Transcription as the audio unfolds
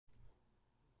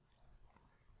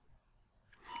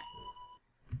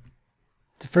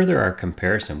further our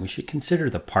comparison, we should consider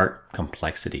the part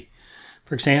complexity.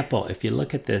 For example, if you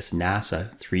look at this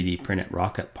NASA 3D printed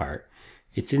rocket part,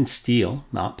 it's in steel,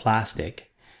 not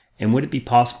plastic. And would it be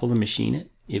possible to machine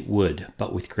it? It would,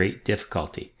 but with great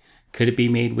difficulty. Could it be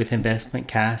made with investment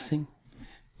casting?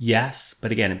 Yes,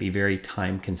 but again, it'd be very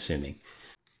time consuming.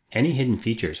 Any hidden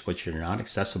features which are not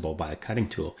accessible by a cutting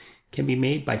tool can be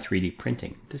made by 3D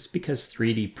printing. This is because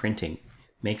 3D printing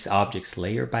makes objects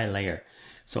layer by layer,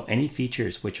 so any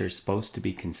features which are supposed to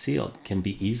be concealed can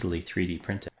be easily 3D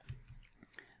printed.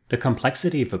 The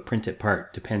complexity of a printed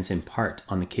part depends in part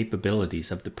on the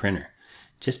capabilities of the printer.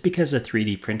 Just because a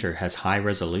 3D printer has high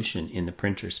resolution in the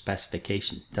printer's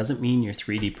specification doesn't mean your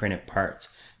 3D printed parts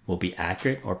will be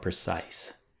accurate or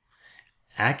precise.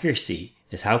 Accuracy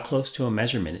is how close to a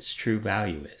measurement its true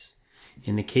value is.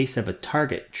 In the case of a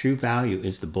target, true value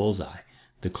is the bullseye.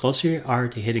 The closer you are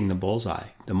to hitting the bullseye,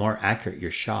 the more accurate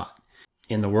your shot.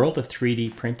 In the world of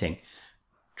 3D printing,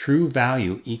 true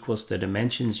value equals the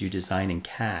dimensions you design in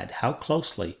CAD. How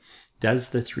closely does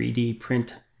the 3D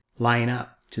print line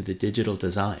up to the digital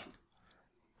design?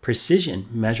 Precision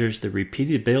measures the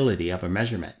repeatability of a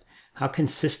measurement, how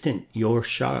consistent your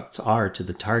shots are to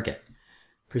the target.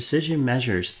 Precision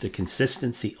measures the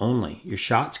consistency only. Your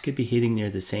shots could be hitting near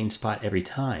the same spot every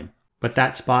time, but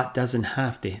that spot doesn't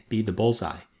have to be the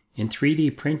bullseye. In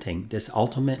 3D printing, this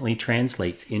ultimately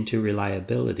translates into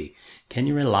reliability. Can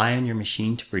you rely on your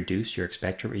machine to produce your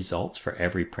expected results for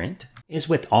every print? As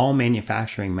with all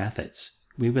manufacturing methods,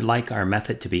 we would like our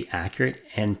method to be accurate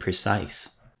and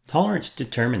precise. Tolerance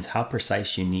determines how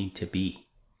precise you need to be.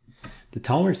 The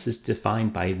tolerance is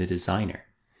defined by the designer.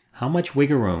 How much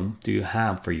wiggle room do you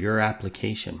have for your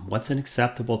application? What's an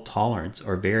acceptable tolerance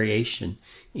or variation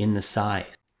in the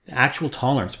size? The actual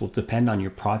tolerance will depend on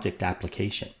your project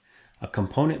application. A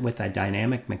component with a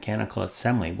dynamic mechanical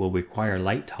assembly will require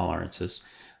light tolerances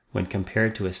when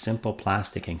compared to a simple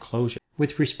plastic enclosure.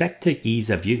 With respect to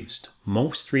ease of use,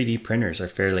 most 3D printers are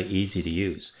fairly easy to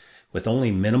use, with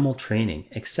only minimal training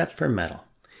except for metal.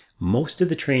 Most of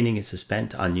the training is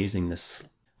spent on using the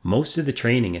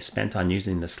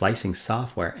slicing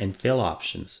software and fill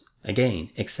options,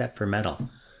 again, except for metal.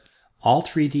 All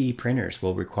 3D printers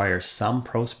will require some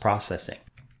post-processing.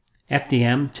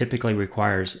 FDM typically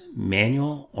requires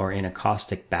manual or in a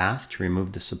caustic bath to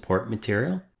remove the support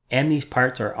material, and these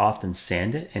parts are often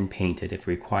sanded and painted if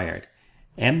required.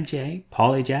 MJ,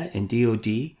 PolyJet, and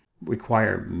DoD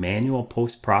require manual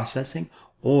post-processing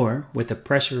or with a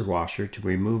pressure washer to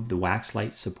remove the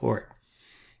wax-light support.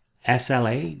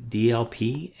 SLA,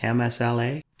 DLP,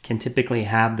 MSLA can typically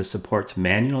have the supports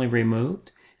manually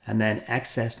removed, and then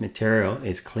excess material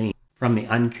is cleaned from the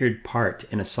uncured part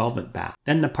in a solvent bath.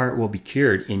 Then the part will be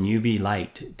cured in UV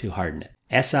light to harden it.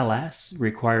 SLS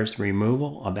requires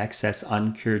removal of excess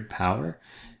uncured powder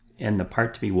and the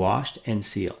part to be washed and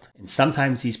sealed. And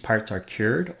sometimes these parts are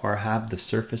cured or have the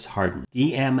surface hardened.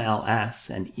 DMLS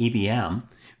and EBM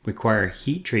require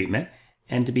heat treatment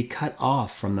and to be cut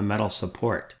off from the metal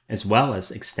support, as well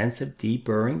as extensive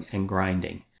deburring and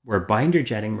grinding, where binder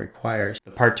jetting requires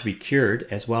the part to be cured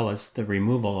as well as the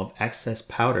removal of excess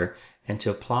powder and to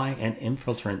apply an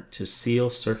infiltrant to seal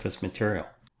surface material.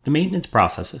 The maintenance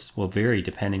processes will vary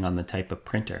depending on the type of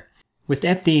printer. With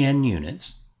FDM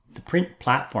units, the print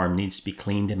platform needs to be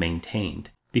cleaned and maintained.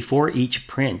 Before each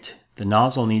print, the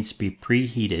nozzle needs to be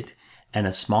preheated and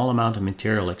a small amount of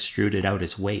material extruded out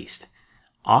as waste.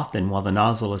 Often, while the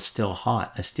nozzle is still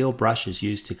hot, a steel brush is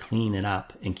used to clean it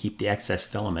up and keep the excess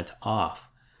filament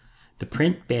off. The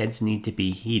print beds need to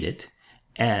be heated,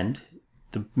 and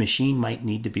the machine might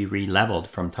need to be re-leveled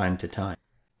from time to time.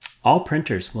 All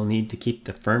printers will need to keep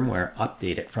the firmware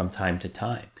updated from time to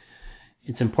time.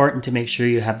 It's important to make sure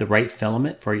you have the right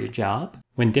filament for your job.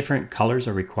 When different colors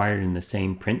are required in the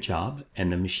same print job,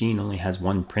 and the machine only has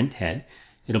one print head,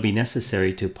 it'll be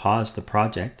necessary to pause the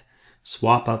project,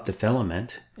 swap out the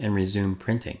filament, and resume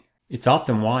printing. It's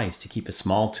often wise to keep a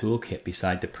small toolkit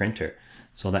beside the printer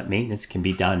so that maintenance can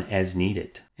be done as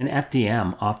needed. An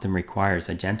FDM often requires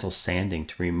a gentle sanding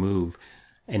to remove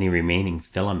any remaining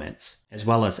filaments, as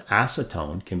well as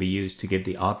acetone can be used to give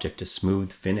the object a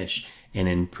smooth finish and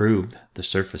improve the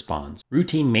surface bonds.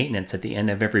 Routine maintenance at the end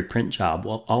of every print job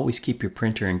will always keep your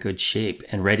printer in good shape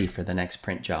and ready for the next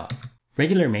print job.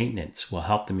 Regular maintenance will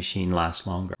help the machine last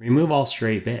longer. Remove all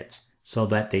stray bits so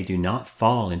that they do not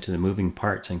fall into the moving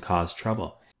parts and cause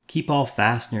trouble. Keep all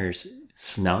fasteners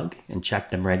snug and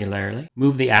check them regularly.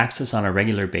 Move the axles on a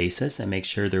regular basis and make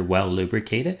sure they're well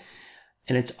lubricated.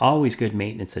 And it's always good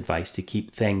maintenance advice to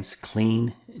keep things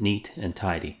clean, neat, and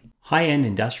tidy. High-end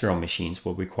industrial machines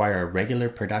will require a regular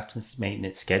production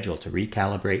maintenance schedule to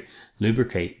recalibrate,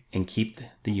 lubricate, and keep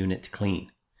the unit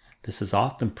clean. This is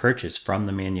often purchased from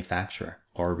the manufacturer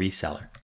or reseller.